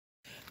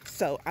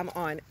So I'm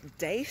on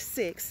day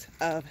 6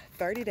 of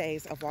 30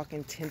 days of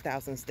walking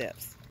 10,000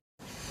 steps.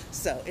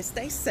 So it's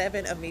day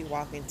 7 of me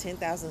walking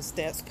 10,000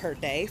 steps per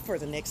day for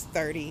the next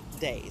 30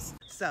 days.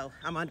 So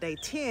I'm on day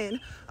 10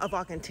 of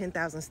walking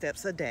 10,000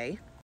 steps a day.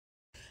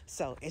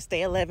 So it's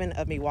day 11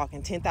 of me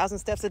walking 10,000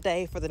 steps a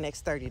day for the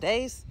next 30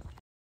 days.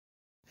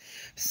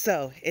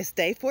 So it's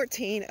day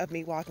 14 of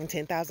me walking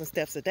 10,000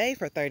 steps a day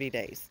for 30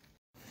 days.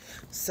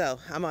 So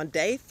I'm on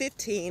day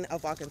 15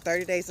 of walking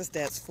 30 days of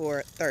steps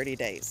for 30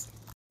 days.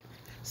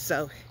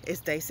 So it's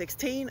day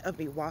 16 of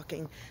me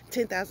walking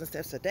 10,000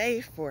 steps a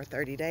day for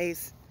 30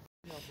 days.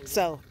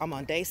 So I'm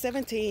on day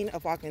 17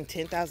 of walking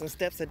 10,000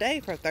 steps a day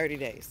for 30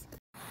 days.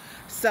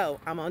 So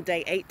I'm on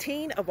day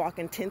 18 of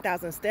walking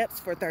 10,000 steps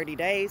for 30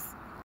 days.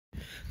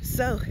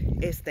 So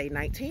it's day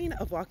 19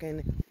 of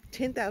walking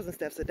 10,000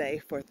 steps a day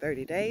for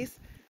 30 days.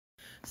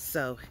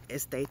 So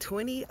it's day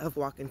 20 of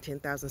walking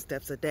 10,000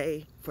 steps a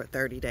day for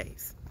 30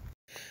 days.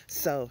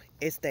 So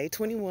it's day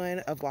 21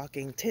 of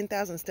walking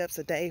 10,000 steps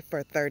a day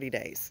for 30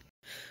 days.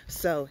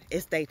 So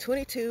it's day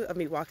 22 of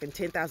me walking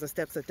 10,000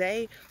 steps a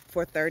day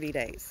for 30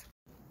 days.